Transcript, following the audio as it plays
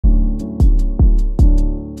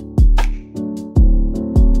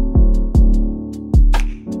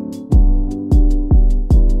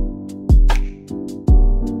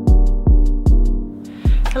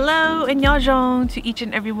Nqaj to each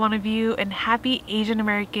and every one of you, and happy Asian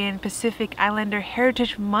American Pacific Islander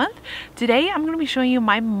Heritage Month. Today I'm going to be showing you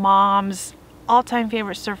my mom's all-time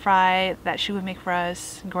favorite stir fry that she would make for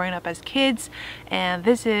us growing up as kids, and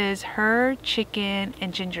this is her chicken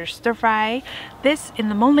and ginger stir fry. This, in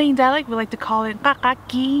the Hmong dialect, we like to call it Nqaj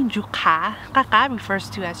Qab Ntsug Qhav. Nqaj refers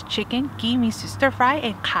to as chicken, Qib means to stir fry,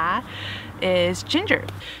 and Qhav is ginger.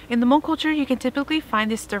 In the Hmong culture, you can typically find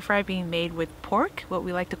this stir fry being made with pork, what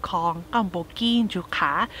we like to call Qab Kib Ntsug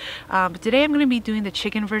Qhav. But today I'm going to be doing the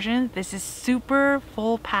chicken version. This is super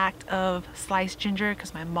full packed of sliced ginger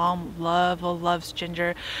because my mom loves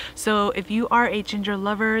ginger. So if you are a ginger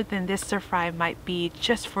lover, then this stir fry might be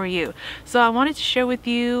just for you. So I wanted to share with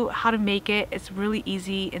you how to make it. It's really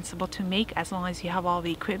easy and simple to make as long as you have all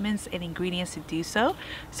the equipment and ingredients to do so.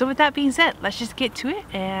 So with that being said, let's just get to it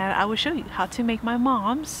and I will show you how to make my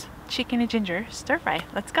mom's chicken and ginger stir fry.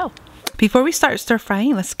 Let's go. Before we start stir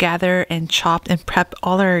frying, let's gather and chop and prep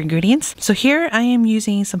all our ingredients. So here I am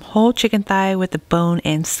using some whole chicken thigh with the bone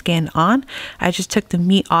and skin on. I just took the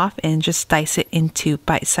meat off and just dice it into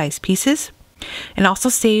bite-sized pieces. And also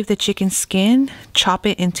save the chicken skin, chop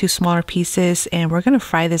it into smaller pieces, and we're going to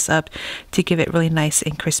fry this up to give it really nice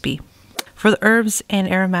and crispy. For the herbs and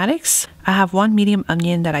aromatics, I have one medium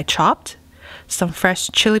onion that I chopped, some fresh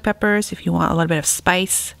chili peppers if you want a little bit of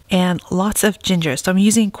spice, and lots of ginger. So I'm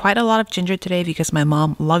using quite a lot of ginger today because my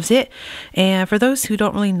mom loves it. And for those who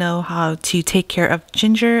don't really know how to take care of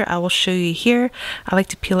ginger, I will show you here. I like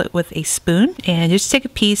to peel it with a spoon, and just take a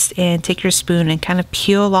piece and take your spoon and kind of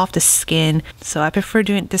peel off the skin. So I prefer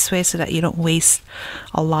doing it this way so that you don't waste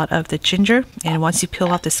a lot of the ginger. And once you peel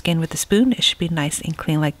off the skin with the spoon, it should be nice and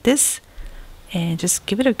clean like this. And just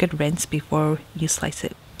give it a good rinse before you slice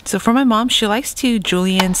it. So for my mom, she likes to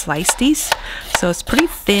julienne slice these. So it's pretty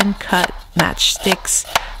thin cut matchsticks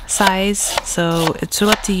size. So it's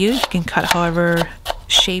really up to you. You can cut however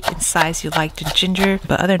shape and size you like the ginger.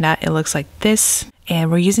 But other than that, it looks like this. And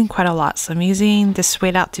we're using quite a lot. So I'm using this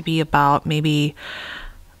weighed out to be about maybe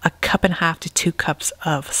 1.5 cups to 2 cups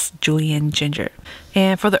of julienne ginger.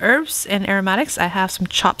 And for the herbs and aromatics, I have some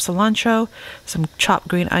chopped cilantro, some chopped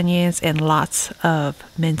green onions, and lots of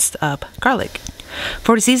minced up garlic.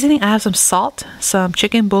 For the seasoning, I have some salt, some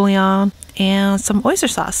chicken bouillon, and some oyster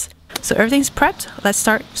sauce. So everything's prepped. Let's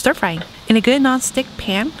start stir frying. In a good non-stick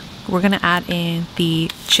pan, we're gonna add in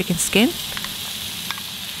the chicken skin.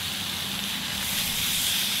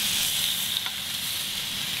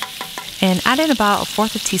 And add in about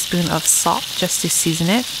 1/4 teaspoon of salt just to season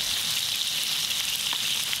it.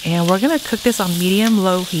 And we're gonna cook this on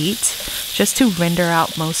medium-low heat just to render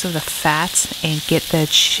out most of the fat and get the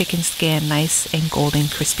chicken skin nice and golden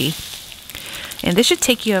crispy. And this should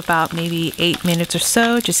take you about maybe 8 minutes or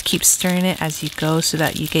so. Just keep stirring it as you go so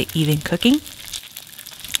that you get even cooking.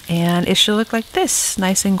 And it should look like this,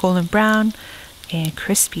 nice and golden brown and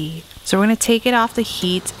crispy. So we're going to take it off the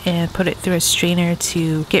heat and put it through a strainer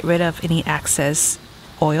to get rid of any excess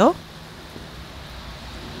oil.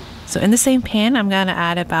 So in the same pan, I'm going to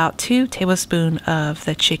add about 2 tablespoons of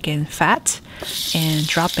the chicken fat and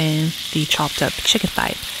drop in the chopped up chicken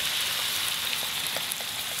thigh.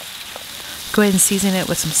 Go ahead and season it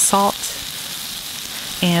with some salt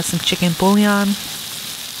and some chicken bouillon.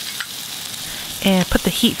 And put the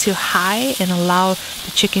heat to high and allow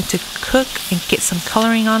the chicken to cook and get some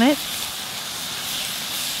coloring on it.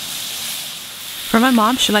 For my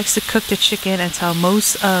mom, she likes to cook the chicken until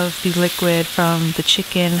most of the liquid from the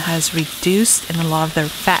chicken has reduced and a lot of the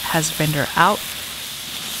fat has rendered out.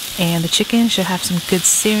 And the chicken should have some good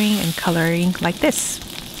searing and coloring like this.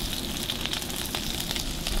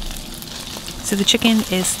 So the chicken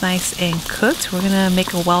is nice and cooked. We're gonna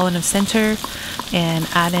make a well in the center and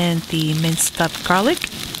add in the minced up garlic.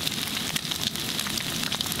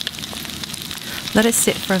 Let it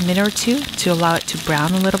sit for a minute or two to allow it to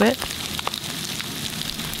brown a little bit.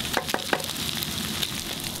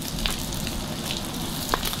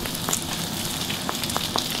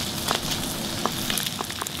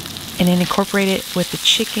 And then incorporate it with the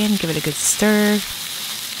chicken, give it a good stir.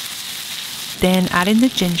 Then add in the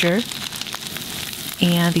ginger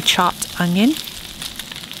and the chopped onion.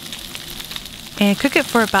 And cook it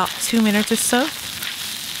for about 2 minutes or so.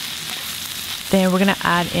 Then we're gonna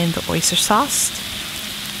add in the oyster sauce.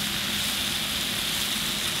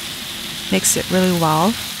 Mix it really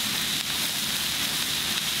well.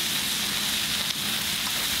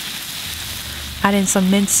 Add in some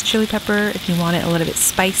minced chili pepper if you want it a little bit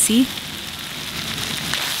spicy.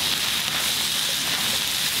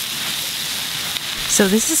 So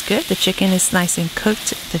this is good. The chicken is nice and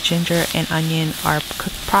cooked. The ginger and onion are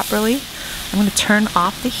cooked properly. I'm going to turn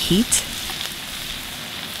off the heat.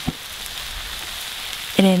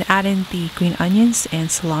 And then add in the green onions and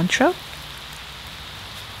cilantro.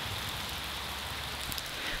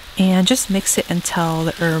 And just mix it until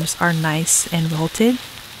the herbs are nice and wilted.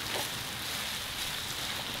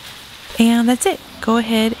 And that's it. Go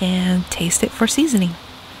ahead and taste it for seasoning.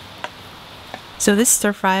 So this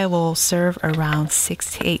stir fry will serve around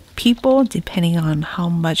 6 to 8 people, depending on how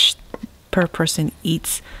much per person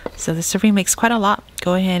eats. So the serving makes quite a lot.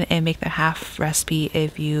 Go ahead and make the half recipe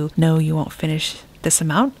if you know you won't finish this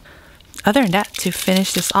amount. Other than that, to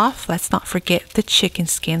finish this off, let's not forget the chicken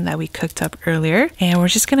skin that we cooked up earlier. And we're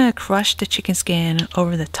just gonna crush the chicken skin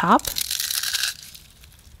over the top.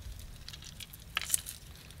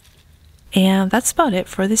 And that's about it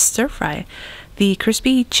for this stir fry. The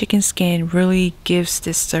crispy chicken skin really gives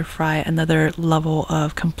this stir fry another level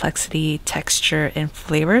of complexity, texture, and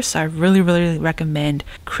flavor. So I really recommend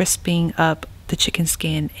crisping up the chicken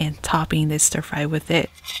skin and topping this stir fry with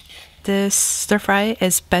it. This stir fry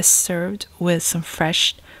is best served with some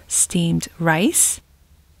fresh steamed rice.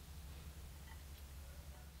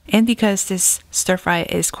 And because this stir fry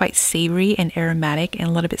is quite savory and aromatic and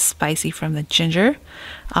a little bit spicy from the ginger,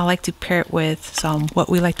 I like to pair it with some what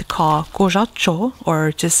we like to call gojacho,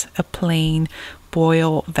 or just a plain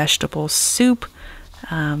boiled vegetable soup.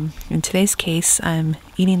 In today's case, I'm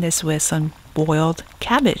eating this with some boiled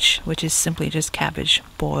cabbage, which is simply just cabbage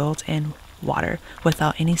boiled in water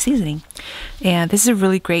without any seasoning. And this is a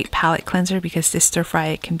really great palate cleanser because this stir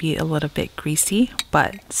fry can be a little bit greasy,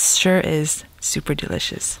 but sure is super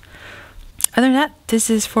delicious. Other than that, this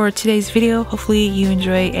is for today's video. Hopefully you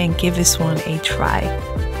enjoy and give this one a try.